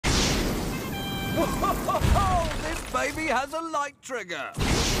This baby has a light trigger.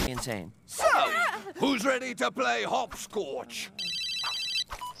 Insane. So, who's ready to play hopscotch?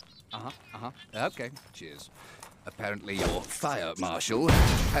 Okay, cheers. Apparently your fire marshal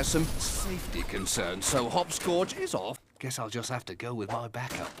has some safety concerns, so hopscotch is off. Guess I'll just have to go with my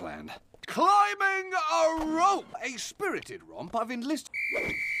backup plan. Climbing a rope! A spirited romp I've enlisted.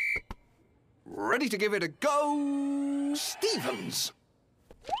 Ready to give it a go, Stevens.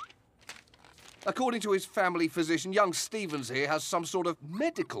 According to his family physician, young Stevens here has some sort of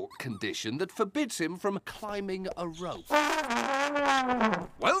medical condition that forbids him from climbing a rope.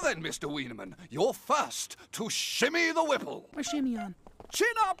 Well then, Mr. Wienerman, you're first to shimmy the whipple. My shimmy on.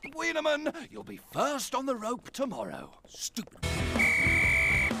 Chin up, Wienerman. You'll be first on the rope tomorrow. Stupid.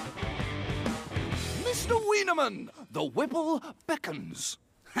 Mr. Wienerman, the whipple beckons.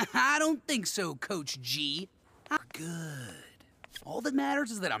 I don't think so, Coach G. Good. All that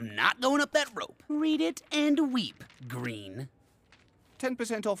matters is that I'm not going up that rope. Read it and weep, Green.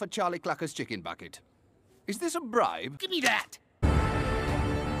 10% off a Charlie Clucker's chicken bucket. Is this a bribe? Give me that!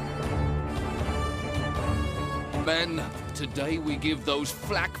 Men, today we give those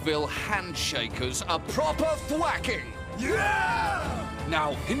Flackville handshakers a proper thwacking. Yeah!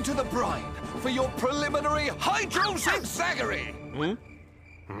 Now into the brine for your preliminary hydro-zigzaggery.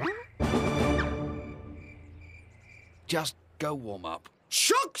 Just go warm up.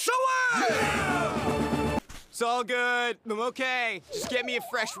 Shucks away! Yeah! It's all good. I'm okay. Just get me a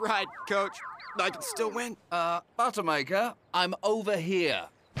fresh ride, Coach. I can still win. Buttermaker, I'm over here.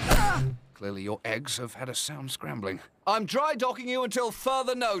 Clearly your eggs have had a sound scrambling. I'm dry docking you until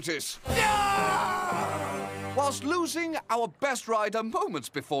further notice. Whilst losing our best rider moments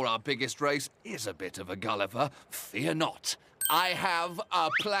before our biggest race is a bit of a Gulliver, fear not. I have a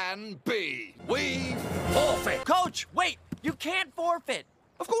plan B. We forfeit. Coach, wait! You can't forfeit!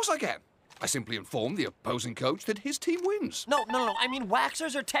 Of course I can. I simply inform the opposing coach that his team wins. No. I mean,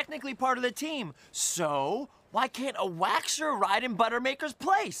 waxers are technically part of the team. So, why can't a waxer ride in Buttermaker's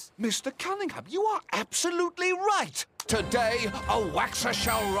place? Mr. Cunningham, you are absolutely right. Today, a waxer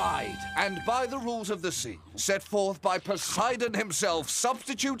shall ride. And by the rules of the sea, set forth by Poseidon himself,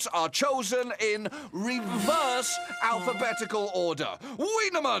 substitutes are chosen in reverse alphabetical order.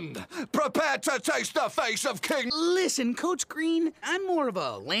 Wienerman, prepare to taste the face of King. Listen, Coach Green, I'm more of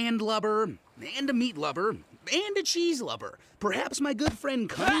a land lubber, and a meat lover, and a cheese lover. Perhaps my good friend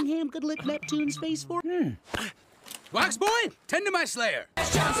Cunningham could lick Neptune's face for me. Wax boy, tend to my slayer.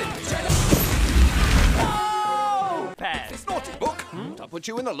 Pass. It's naughty book. I'll put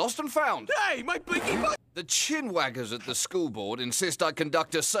you in the lost and found. Hey, my blinky butt! The chin-waggers at the school board insist I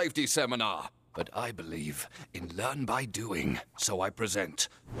conduct a safety seminar. But I believe in learn by doing, so I present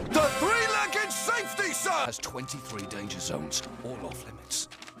the three-legged safety search. Has 23 danger zones, all off limits.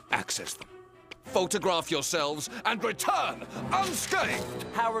 Access them. Photograph yourselves and return unscathed.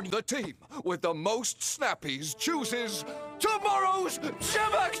 Howard, The team with the most snappies chooses tomorrow's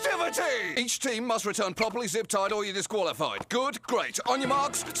gym activity. Each team must return properly zip-tied or you're disqualified. Good, great. On your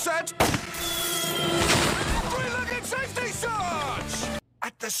marks, set. Three-legged safety search!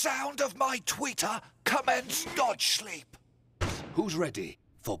 At the sound of my tweeter, commence dodge sleep. Who's ready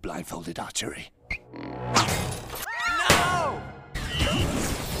for blindfolded archery?